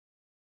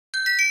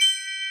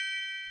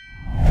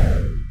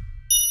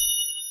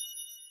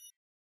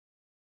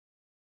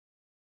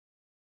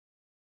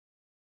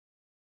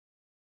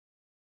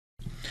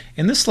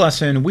In this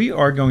lesson, we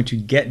are going to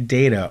get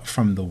data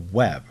from the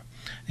web.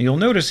 And you'll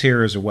notice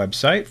here is a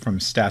website from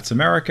Stats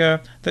America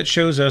that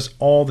shows us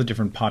all the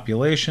different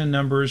population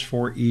numbers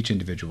for each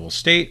individual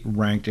state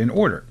ranked in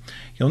order.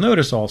 You'll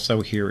notice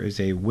also here is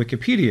a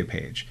Wikipedia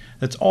page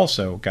that's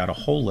also got a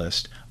whole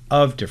list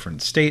of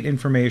different state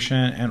information,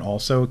 and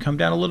also come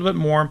down a little bit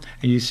more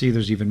and you see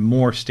there's even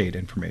more state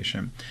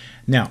information.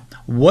 Now,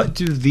 what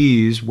do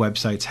these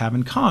websites have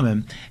in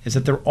common is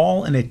that they're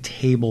all in a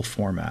table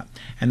format,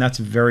 and that's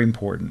very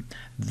important.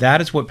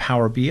 That is what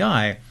Power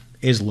BI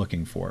is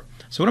looking for.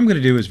 So what I'm going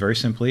to do is very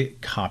simply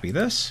copy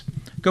this,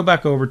 go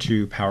back over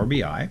to Power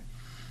BI,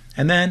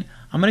 and then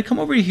I'm going to come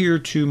over here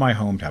to my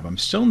Home tab. I'm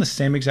still in the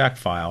same exact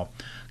file.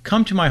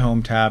 Come to my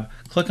Home tab,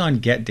 click on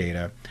Get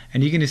Data,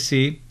 and you're going to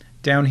see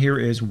down here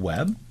is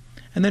Web.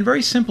 And then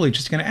very simply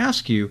just going to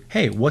ask you,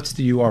 hey, what's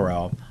the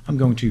URL? I'm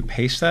going to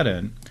paste that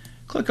in,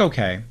 click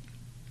OK.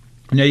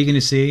 Now you're going to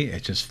see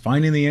it's just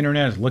finding the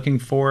internet, it's looking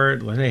for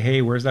it. Let's say,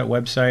 hey, where's that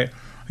website?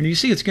 And you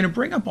see it's going to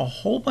bring up a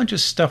whole bunch of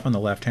stuff on the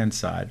left-hand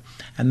side.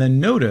 And then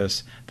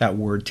notice that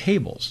word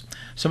tables.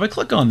 So if I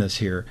click on this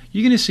here,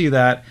 you're going to see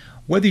that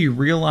whether you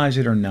realize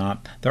it or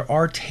not, there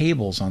are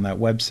tables on that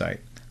website.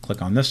 Click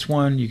on this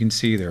one, you can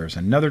see there's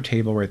another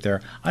table right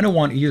there. I don't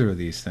want either of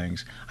these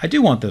things. I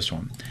do want this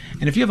one.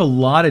 And if you have a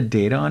lot of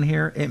data on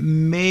here, it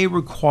may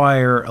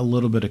require a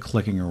little bit of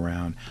clicking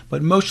around,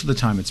 but most of the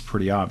time it's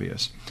pretty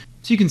obvious.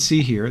 So you can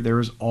see here, there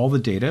is all the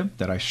data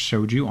that I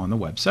showed you on the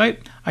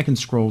website. I can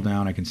scroll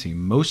down, I can see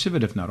most of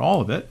it, if not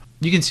all of it.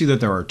 You can see that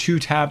there are two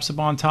tabs up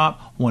on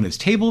top. One is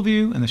Table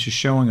View, and this is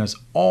showing us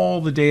all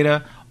the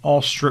data,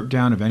 all stripped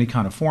down of any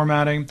kind of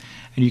formatting.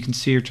 And you can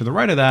see here to the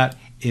right of that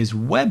is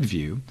Web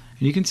View.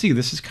 And you can see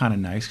this is kind of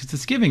nice because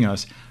it's giving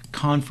us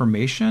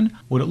confirmation,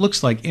 what it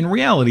looks like in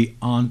reality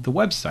on the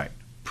website.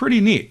 Pretty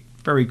neat,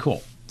 very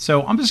cool.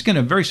 So I'm just going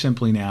to very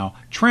simply now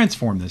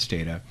transform this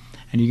data,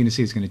 and you're going to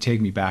see it's going to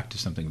take me back to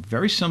something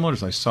very similar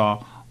as I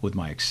saw with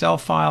my Excel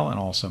file and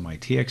also my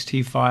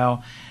TXT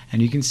file.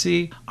 And you can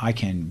see I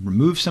can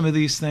remove some of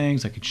these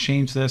things. I could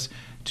change this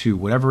to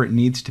whatever it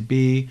needs to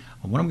be.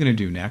 And what I'm going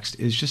to do next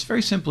is just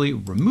very simply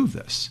remove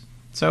this.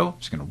 So I'm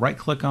just going to right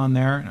click on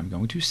there and I'm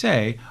going to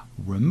say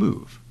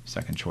remove.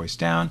 Second choice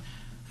down,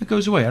 it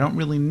goes away. I don't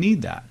really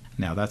need that.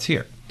 Now that's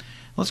here.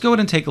 Let's go ahead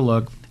and take a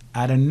look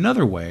at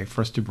another way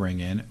for us to bring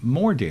in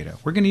more data.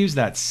 We're going to use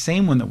that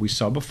same one that we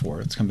saw before.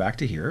 Let's come back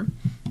to here.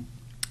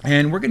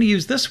 And we're going to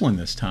use this one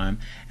this time.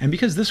 And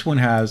because this one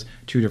has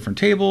two different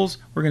tables,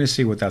 we're going to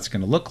see what that's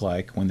going to look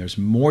like when there's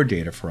more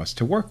data for us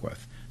to work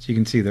with. So you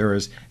can see there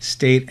is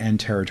state and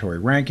territory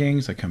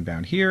rankings. I come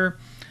down here.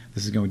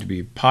 This is going to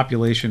be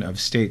population of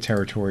state,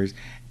 territories,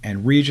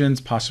 and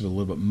regions, possibly a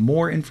little bit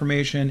more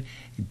information,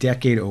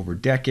 decade over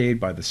decade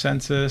by the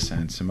census,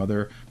 and some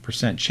other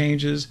percent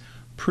changes.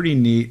 Pretty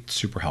neat,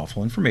 super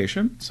helpful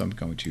information. So I'm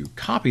going to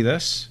copy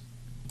this.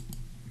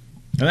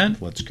 And then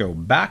let's go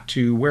back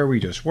to where we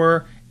just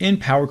were in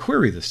Power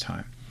Query this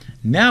time.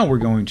 Now we're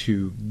going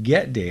to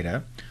get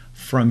data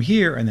from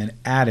here and then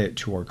add it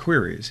to our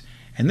queries.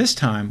 And this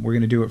time we're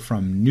going to do it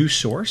from new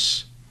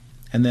source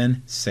and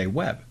then say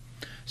web.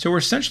 So we're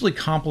essentially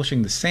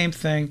accomplishing the same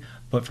thing,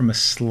 but from a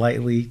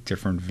slightly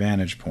different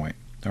vantage point.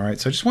 All right,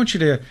 so I just want you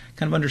to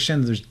kind of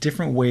understand that there's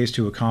different ways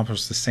to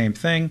accomplish the same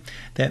thing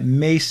that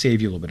may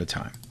save you a little bit of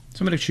time.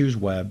 So I'm going to choose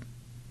web,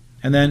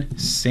 and then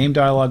same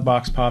dialog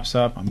box pops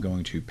up. I'm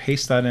going to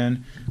paste that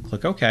in,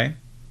 click OK,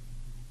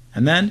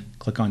 and then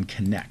click on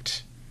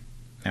connect.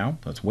 Now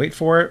let's wait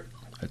for it.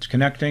 It's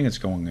connecting, it's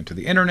going into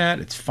the internet,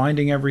 it's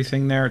finding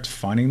everything there, it's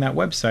finding that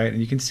website,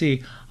 and you can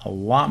see a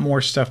lot more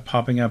stuff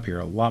popping up here,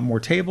 a lot more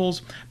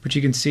tables, but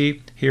you can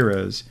see here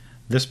is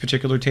this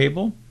particular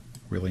table,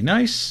 really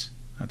nice,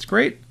 that's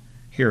great.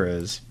 Here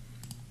is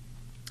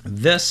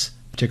this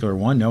particular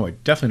one, no, I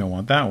definitely don't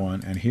want that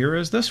one, and here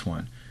is this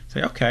one.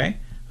 Say, okay,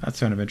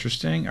 that's kind of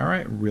interesting, all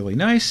right, really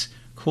nice,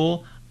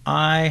 cool.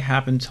 I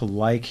happen to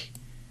like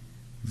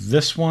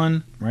this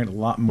one, right, a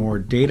lot more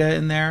data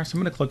in there, so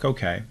I'm going to click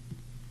OK.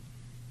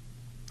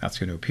 That's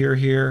going to appear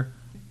here.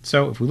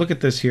 So if we look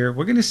at this here,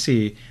 we're going to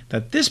see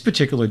that this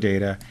particular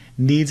data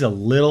needs a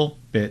little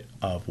bit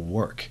of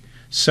work.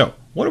 So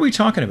what are we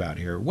talking about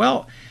here?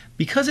 Well,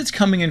 because it's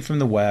coming in from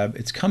the web,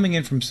 it's coming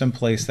in from some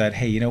place that,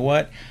 hey, you know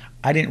what?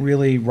 I didn't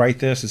really write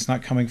this. It's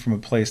not coming from a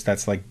place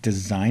that's like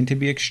designed to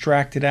be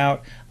extracted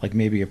out, like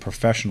maybe a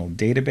professional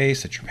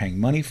database that you're paying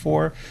money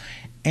for.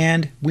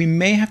 And we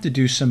may have to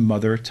do some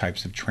other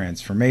types of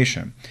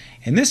transformation.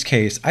 In this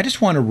case, I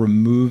just want to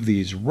remove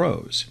these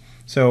rows.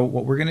 So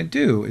what we're going to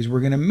do is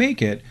we're going to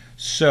make it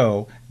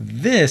so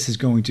this is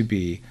going to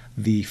be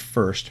the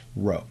first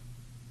row.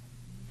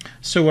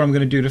 So what I'm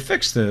going to do to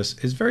fix this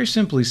is very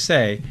simply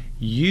say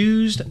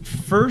used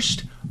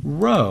first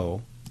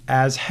row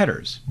as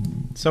headers.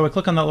 So I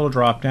click on that little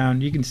drop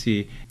down, you can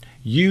see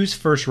use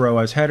first row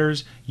as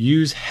headers,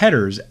 use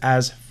headers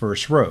as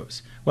first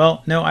rows.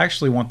 Well, no, I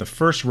actually want the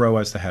first row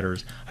as the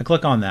headers. I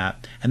click on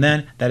that, and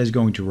then that is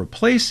going to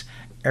replace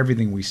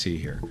everything we see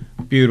here.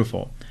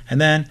 Beautiful. And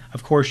then,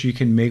 of course, you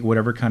can make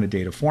whatever kind of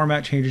data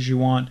format changes you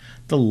want,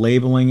 the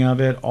labeling of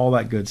it, all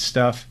that good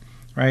stuff,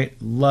 right?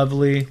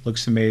 Lovely,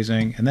 looks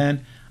amazing. And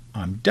then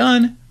I'm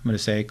done. I'm going to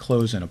say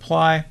close and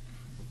apply.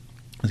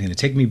 It's going to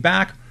take me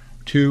back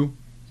to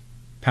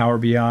Power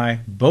BI.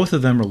 Both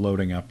of them are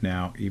loading up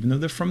now. Even though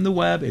they're from the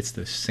web, it's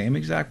the same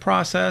exact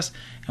process,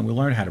 and we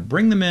learned how to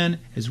bring them in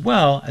as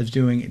well as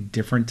doing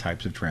different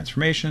types of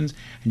transformations.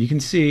 And you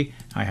can see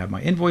I have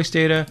my invoice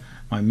data,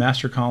 my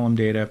master column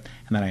data,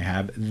 and then I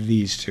have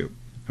these two.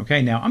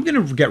 Okay, now I'm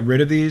going to get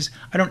rid of these.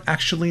 I don't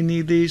actually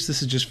need these.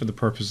 This is just for the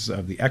purposes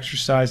of the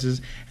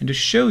exercises and to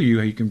show you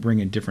how you can bring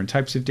in different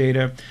types of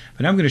data.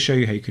 But I'm going to show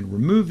you how you can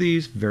remove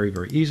these very,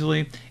 very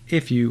easily.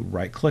 If you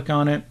right click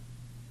on it,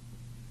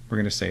 we're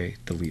going to say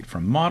delete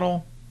from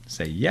model,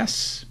 say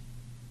yes.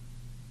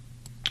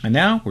 And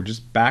now we're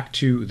just back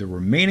to the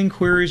remaining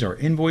queries, our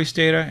invoice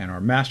data and our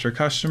master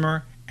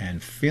customer,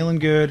 and feeling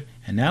good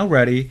and now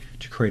ready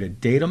to create a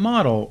data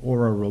model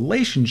or a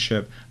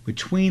relationship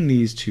between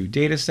these two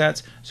data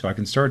sets so I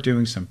can start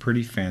doing some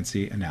pretty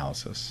fancy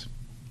analysis.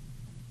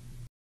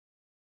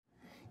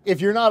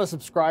 If you're not a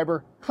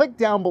subscriber, click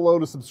down below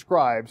to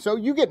subscribe so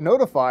you get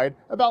notified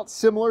about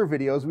similar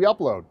videos we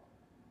upload.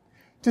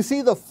 To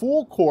see the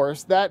full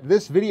course that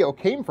this video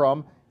came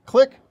from,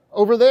 click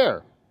over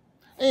there.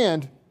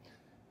 And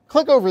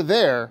click over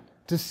there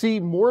to see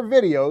more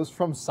videos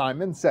from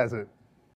Simon Says It.